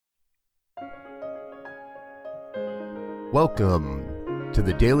Welcome to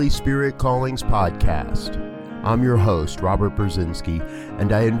the Daily Spirit Callings podcast. I'm your host, Robert Brzezinski,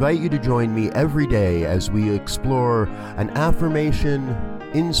 and I invite you to join me every day as we explore an affirmation,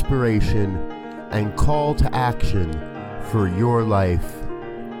 inspiration, and call to action for your life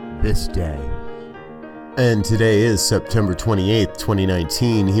this day. And today is September 28th,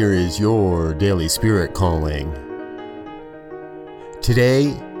 2019. Here is your Daily Spirit Calling.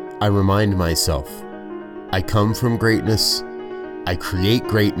 Today, I remind myself, I come from greatness, I create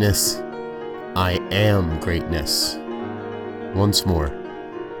greatness, I am greatness. Once more,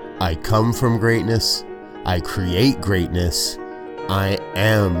 I come from greatness, I create greatness, I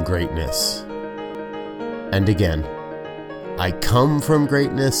am greatness. And again, I come from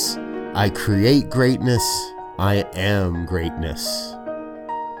greatness, I create greatness, I am greatness.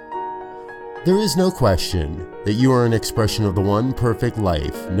 There is no question that you are an expression of the one perfect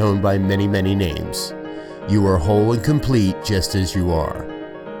life known by many, many names. You are whole and complete just as you are.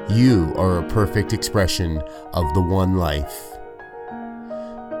 You are a perfect expression of the one life.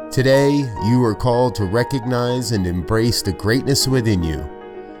 Today, you are called to recognize and embrace the greatness within you.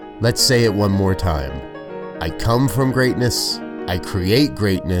 Let's say it one more time. I come from greatness. I create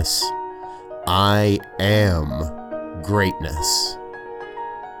greatness. I am greatness.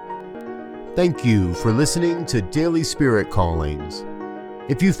 Thank you for listening to Daily Spirit Callings.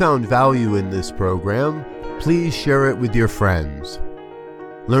 If you found value in this program, please share it with your friends.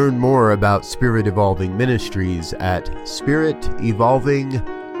 Learn more about Spirit Evolving Ministries at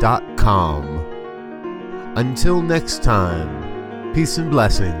spiritevolving.com. Until next time, peace and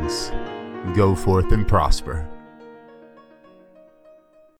blessings. Go forth and prosper.